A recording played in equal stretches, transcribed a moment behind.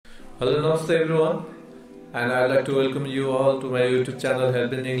Hello, namaste everyone, and I'd like to welcome you all to my YouTube channel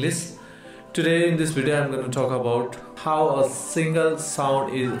Help in English. Today in this video I'm going to talk about how a single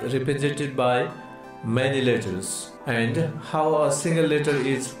sound is represented by many letters and how a single letter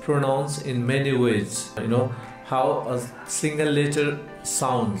is pronounced in many ways. How a single letter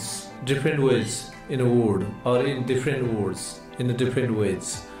sounds different ways in a word or in different words in different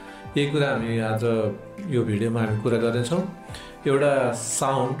ways. यही कुरा हामी आज यो भिडियोमा हामी कुरा गर्नेछौँ। एउटा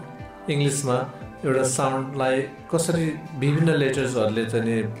साउन्ड इंग्लिशमा एउटा साउन्डलाई कसरी विभिन्न लेटर्सहरूले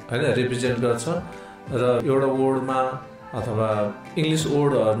चाहिँ हैन रिप्रेजेन्ट गर्छ र एउटा वर्डमा अथवा इंग्लिश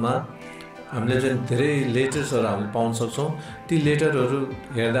वर्डहरुमा हामीले चाहिँ धेरै लेटर्सहरु हामीले पाउन सक्छौं। ती लेटरहरु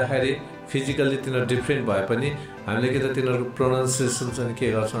हेर्दाखेरि फिजिकली तिनीहरु डिफरेन्ट भए पनि हामीले के त तिनीहरुको प्रोनाउन्सिएसन चाहिँ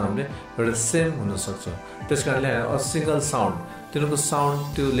के गर्छौं हामीले एउटा सेम हुन सक्छ। त्यसकारणले अ सिंगल साउन्ड तिनीहरुको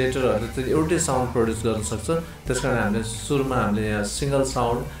साउन्ड त्यो लेटरहरुले चाहिँ एउटै साउन्ड प्रोड्युस गर्न सक्छ। त्यसकारण हामीले सुरुमा हामीले यहाँ single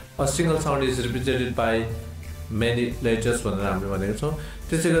sound A single sound is represented by many letters भनेर हामीले भनेको छौं।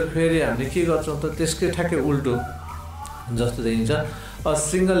 त्यसैगरी फेरि हामीले के गर्छौं त त्यसकै ठ्याक्कै उल्टो जस्तो देखिन्छ। अ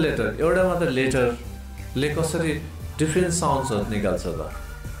सिंगल लेटर एउटा मात्र लेटरले कसरी डिफरेन्ट साउन्ड्सहरु निकाल्छ त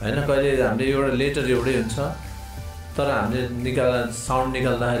हैन। कहिले हामीले एउटा लेटर एउटै हुन्छ तर हामीले साउन्ड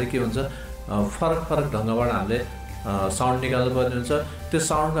निकाल्दाखेरि के हुन्छ फरक फरक ढंगबाट हामीले साउन्ड निकाल्नु पर्ने हुन्छ। त्यो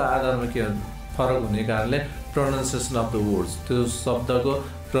साउन्डको आधारमा के हुन्छ फरक हुने कारणले प्रोनाउन्सिएसन अफ द वर्ड्स त्यो शब्दको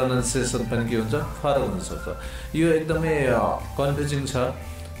प्रोनाउन्सिएसन पनि के हुन्छ फरक हुन सक्छ। यो एकदमै कन्फ्युजिङ छ।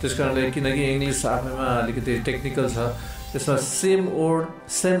 त्यसकारणले किनकि इंग्लिश आफैमा अलिकति टेक्निकल छ। त्यसमा same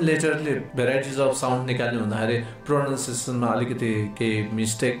word same लेटरले varieties of sound निकाल्ने हुँदाखेरि प्रोनाउन्सिएसनमा अलिकति केही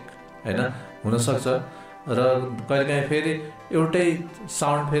मिस्टेक हैन हुन सक्छ र कहिलेकाहीँ फेरि एउटै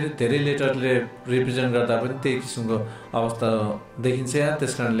साउन्ड फेरि धेरै लेटरले रिप्रेजेन्ट गर्दा पनि त्यही किसिमको अवस्था देखिन्छ।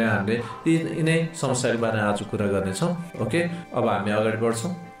 त्यसकारणले हामीले यिनै समस्याको बारेमा आज कुरा गर्नेछौँ। ओके, अब हामी अगाडि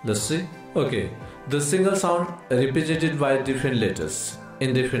बढ्छौँ। Let's see. Okay, the single sound represented by different letters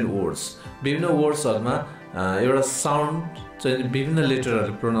in different words. विभिन्न वर्ड्सहरुमा एउटा साउन्ड चाहिँ विभिन्न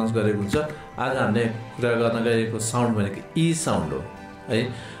लेटरहरुले प्रोनाउन्स गरेको हुन्छ। आज हामीले कुरा गर्न गएको साउन्ड भनेको ई साउन्ड हो है।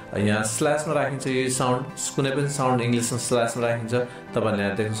 यहाँ स्ल्याशमा राखिन्छ यो साउन्ड। कुनै पनि साउन्ड इंग्लिशमा स्ल्याशमा राखिन्छ। तपाईहरुले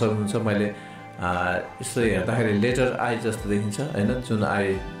यहाँ देख्न सक्नुहुन्छ। मैले यसो हेर्दाखेरि लेटर आई जस्तो देखिन्छ हैन, जुन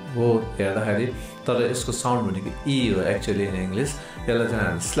आई हो हेर्दाखेरि, तर यसको साउन्ड भनेको ई हो एक्चुअली इन इंग्लिश। यसलाई चाहिँ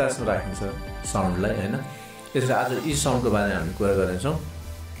हामी स्ल्याशमा राखिन्छ साउन्डलाई हैन। यसले आज ई साउन्डको बारेमा हामी कुरा गर्नेछौँ।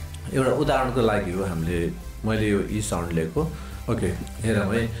 एउटा उदाहरणको लागि हो मैले यो ई साउन्ड लिएको। ओके, हेरौँ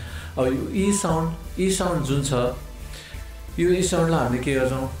है। अब यो ई साउन्ड जुन छ यो ई साउन्डलाई हामीले के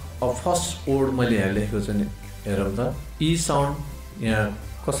गर्छौँ अब फर्स्ट वर्ड मैले यहाँ लेखेको छु नि हेरौँ त। ई साउन्ड यहाँ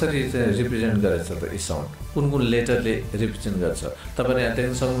कसरी चाहिँ रिप्रेजेन्ट गरेछ त ई साउन्ड कुन लेटरले रिप्रेजेन्ट गर्छ तपाईले यहाँ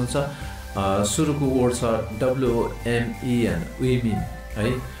देख्न सक्नुहुन्छ। सुरुको वर्ड छ WMEN women है।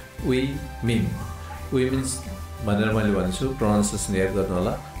 women's भनेर मैले भनेछु। प्रोनाउन्सिएसन याद गर्नु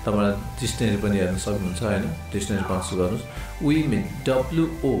होला। तपाईले डिक्सनरी पनि हेर्न सक्नुहुन्छ हैन, डिक्सनरी कन्सल्ट गर्नुस्। women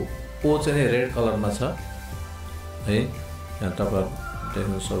WO चाहिँ रेड कलरमा छ है। यहाँ तपाईहरु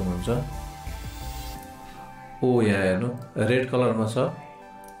देख्न सक्नुहुन्छ। ओ यहाँ हेर्नु रेड कलरमा छ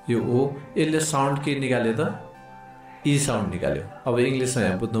यो ओ। यसले साउन्ड के निकाल्यो त ई साउन्ड निकाल्यो। अब इंग्लिशमा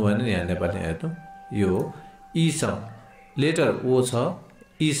यहाँ बुझ्नु भएन नि, यहाँ नेपाली हेर्नु यो ई साउन्ड लेटर ओ छ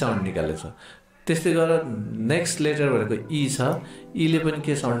ई साउन्ड निकालेछ। त्यस्तै गरेर नेक्स्ट लेटर भनेको ई छ। ईले पनि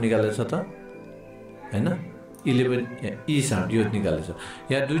के साउन्ड निकालेछ त हैन, ईले पनि ई साउन्ड यो निकालेछ।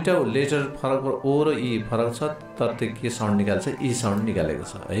 यहाँ दुईटा लेटर फरक ओ र ई फरक छ तर त्यो के साउन्ड निकाल्छ ई साउन्ड निकालेको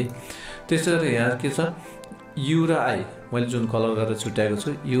छ है। त्यसैगरी यहाँ के छ यु र आई मैले जुन कलर गरेर छुट्याएको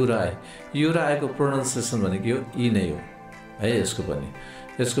छु यु र आई को प्रोनाउन्सिएसन भनेको यो ई नै हो है। यसको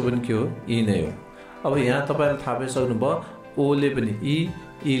पनि के हो ई नै हो। अब यहाँ तपाईहरुले थाहा पाइसक्नु भयो ओ ले पनि ई,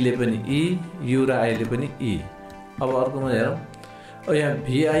 ई ले पनि ई, यु र आई ले पनि ई। अब अर्कोमा हेरौँ। अब यहाँ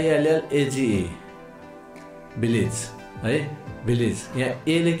VILLAGE भिलेज है, भिलेज। यहाँ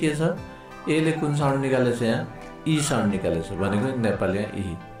ए ले के छ ए ले कुन साउन्ड निकालेछ यहाँ ई साउन्ड निकालेछ भनेको नेपालीमा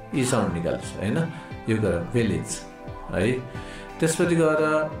ई साउन्ड निकालेछ हैन। यो गरौँ भिलेज है। त्यसपछि गएर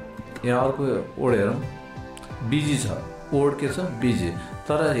यहाँ अर्को वर्ड हेरौँ बिजी छ। वर्ड के छ बिजी,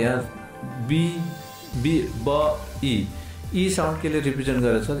 तर यहाँ ई साउन्ड केले रिप्रेजेन्ट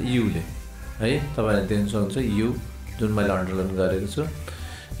गरेछ यु ले है। तपाईले देख्न सक्नुहुन्छ यु जुन मैले अन्डरलाइन गरेको छु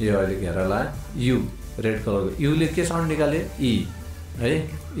यो अहिले घेराला यु रेड कलरको युले के साउन्ड निकाल्यो ई है,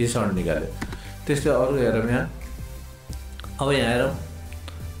 ई साउन्ड निकाल्यो। त्यस्तै अरु हेरौँ यहाँ। अब यहाँ हेरौँ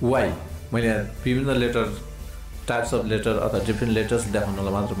वाई। मैले यहाँ विभिन्न लेटर टाइप्स अफ लेटर अथवा डिफरेन्ट लेटर्स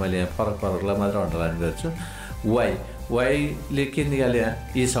देखाउनलाई मात्र मैले यहाँ फरकलाई मात्र अन्डरलाइन गरेको छु। वाईले के निकाल्यो यहाँ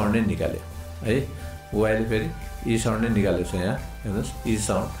ई साउन्ड नै निकाल्यो है। वाईले फेरि ई साउन्ड नै निकालेको छ यहाँ हेर्नुहोस् ई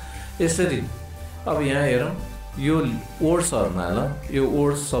साउन्ड। यसरी अब यहाँ हेरौँ यो वर्ड्सहरुमा ल यो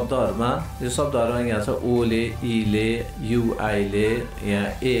वर्ड्स शब्दहरुमा यो शब्दहरुमा यहाँ छ ओले इले युआईले यहाँ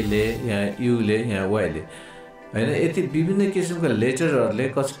एले यहाँ युले यहाँ वाईले हैन यति विभिन्न किसिमका लेटरहरुले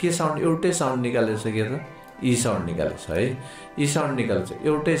के साउन्ड एउटै साउन्ड निकालेछ के त ई साउन्ड निकालेछ है ई साउन्ड निकालेछ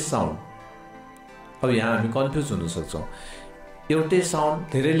एउटै साउन्ड अब यहाँ हामी कन्फ्युज हुन सक्छौं एउटै साउन्ड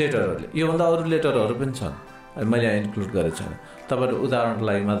धेरै लेटरहरुले यो भन्दा अरु लेटरहरु पनि छन् मैले यहाँ इन्क्लुड गरेको छैन तपाईहरु उदाहरणको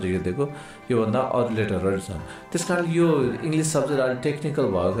लागि मात्र यो दिएको यो भन्दा अरु लेटरहरु छन् त्यसकारण यो इंग्लिश सब्जेक्ट अलि टेक्निकल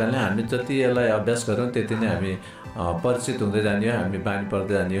भएको कारणले हामी जति यसलाई अभ्यास गर्यौं त्यति नै हामी परिचित हुँदै जाने हो हामी बानी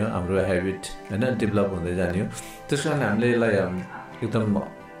पर्दै जाने हो हाम्रो ह्याबिट हैन डेभलप हुँदै जाने हो त्यसकारण हामीले यसलाई एकदम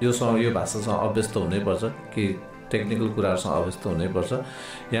यो भाषासँग अभ्यस्त हुनै पर्छ कि टेक्निकल कुराहरुसँग अभ्यस्त हुनै पर्छ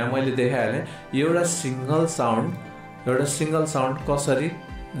यहाँ मैले देखाएँ एउटा सिंगल साउन्ड कसरी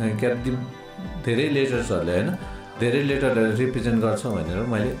धेरै लेटर्सहरुले हैन धेरै लेटरहरुले रिप्रेजेन्ट गर्छ भनेर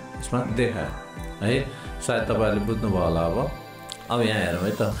मैले यसमा देखाएँ है सायद तपाईहरुले बुझ्नु भयो होला अब यहाँ हेरौँ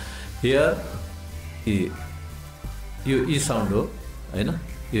है त हियर यो ई साउन्ड हो हैन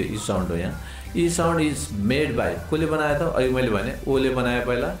यो ई साउन्ड हो यहाँ ई साउन्ड इज मेड बाइ कोले बनाए त अहिले मैले भने ओले बनाए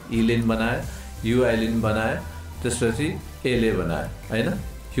पहिला ईले बनाए युआईले बनाए त्यसपछि एले बनाए हैन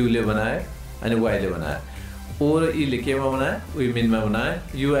क्यूले बनाए अनि वाईले बनाए ओ र ईले केमा बनाए विमेनमा बनाए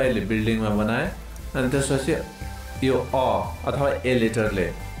युआईले बिल्डिङमा बनाए अनि त्यसपछि यो अ अथवा ए लेटरले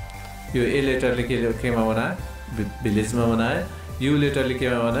केमा बनाए भिलेजमा बनाए यु लेटरले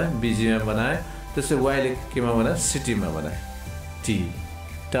केमा बनाए बीजीमा बनाए त्यसपछि वाईले केमा बनाए सिटीमा बनाए टी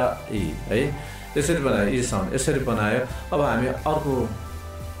ट ई है यसरी बनायो ई साउन्ड यसरी बनायो अब हामी अर्को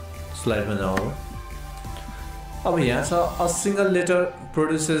स्लाइडमा जाउँ अब यहाँ छ a single letter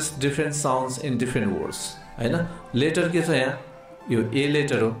produces different sounds in different words हैन लेटर के छ यहाँ यो ए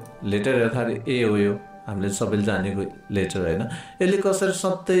लेटर हो लेटर अर्थात् ए हो यो हामीले सबैले जानेको लेटर हैन यसले कसरी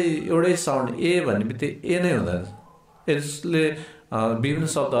सधैं एउटै साउन्ड ए भन्ने बित्तिकै ए नै हुँदैन यसले विभिन्न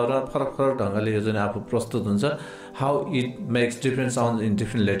शब्दहरुमा फरक ढंगले यो जुन आफू प्रस्तुत हुन्छ how it makes different sounds in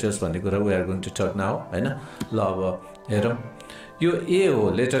different letters भन्ने कुरा we are going to talk now हैन ल अब हेरौँ यो ए हो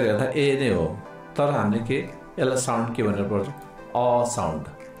लेटर हेर्दा ए नै हो तर हामीले के यसलाई साउन्ड के भनेर पर्छ अ साउन्ड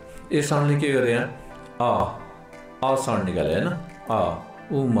ए साउन्डले के गर्यो यहाँ अ साउन्ड निकाल्यो हैन अ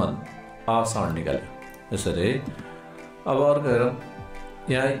उमन अ साउन्ड निकाल्यो यसरी अब अर्को हेरौँ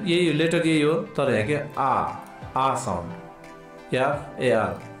यहाँ यही लेटर यही हो तर यहाँ के आ साउन्ड एफ ए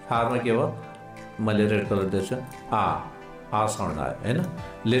आर फारमा के भयो मैले रेड कलर दिएछु आ साउन्ड आयो हैन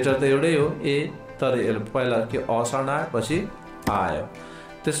लेटर त एउटै हो ए तर पहिला के अ साउन्ड आयो पछि आयो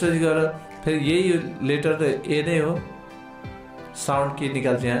त्यसपछि गएर फेरि यही लेटर त ए नै हो साउन्ड के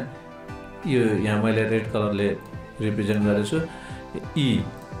निकाल्छ यहाँ यो यहाँ मैले रेड कलरले रिप्रेजेन्ट गरेको छु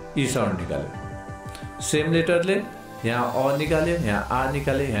ई साउन्ड निकाल्यो सेम लेटरले यहाँ अ निकाल्यो यहाँ आ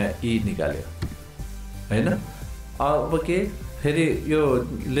निकाल्यो यहाँ ई निकाल्यो हैन अब के फेरि यो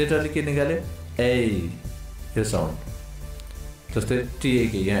लेटरले के निकाल्यो ए यो साउन्ड जस्तै टीए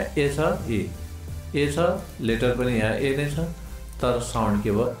के यहाँ ए छ ए छ लेटर पनि यहाँ ए नै छ तर साउन्ड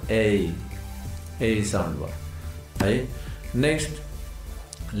के भयो ए साउन्ड भयो है नेक्स्ट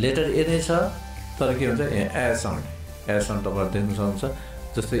लेटर ए नै छ तर के हुन्छ यहाँ ए साउन्ड तपाईहरु देख्न सक्नुहुन्छ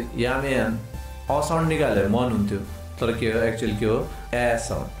जस्तै यामेन अ साउन्ड निकाल्यो मन हुन्थ्यो तर के हो एक्चुअली के हो ए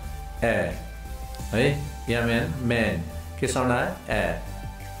साउन्ड ए है यामेन मैन के साउन्ड आयो ए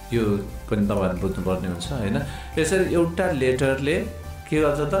यो पनि तपाईहरुले बुझ्नुपर्ने हुन्छ हैन यसरी एउटा लेटरले के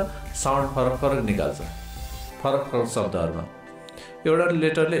गर्छ त साउन्ड फरक निकाल्छ फरक शब्दहरुमा एउटा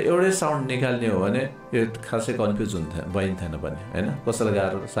लेटरले एउटै साउन्ड निकाल्ने हो भने यो खासै कन्फ्युज भइन्थेन पनि हैन कसैलाई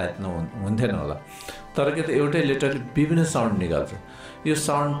गाह्रो सायद हुन्थेन होला तर के त एउटै लेटरले विभिन्न साउन्ड निकाल्छ यो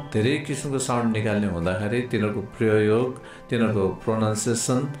साउन्ड धेरै किसिमको साउन्ड निकाल्ने हुँदाखेरि तिनीहरुको प्रयोग तिनीहरुको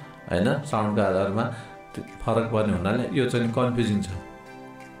प्रोनाउन्सिएसन हैन साउन्डको आधारमा फरक पर्ने हुनाले यो चाहिँ कन्फ्युजिङ छ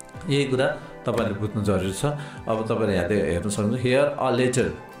यही कुरा तपाईहरुले बुझ्नु जरुरी छ अब तपाईहरु यहाँ हेर्न सक्नुहुन्छ हियर अ लेटर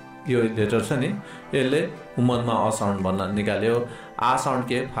यो लेटर छ नि यसले उमनमा अ साउन्ड भन्न निकाल्यो आ साउन्ड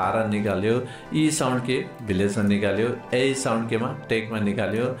के फारा निकाल्यो ई साउन्ड के भिलेजमा निकाल्यो ए साउन्ड केमा टेकमा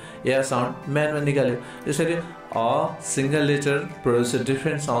निकाल्यो ए साउन्ड म्यानमा निकाल्यो यसरी a single letter produce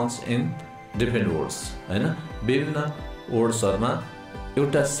different sounds in different words हैन विभिन्न वर्ड्सहरुमा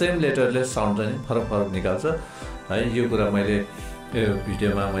एउटा सेम लेटरले साउन्ड चाहिँ फरक निकाल्छ है यो कुरा मैले यो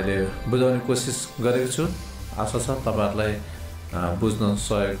भिडियोमा मैले बुझाउने कोसिस गरेको छु आशा छ तपाईहरुलाई बुझ्न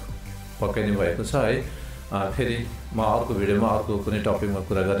सहयोग पक्कै नै भएको छ है फेरि म अर्को भिडियोमा अर्को कुनै टपिकमा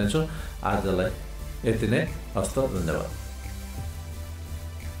कुरा गर्नेछु आजलाई यति नै हस्त धन्यवाद।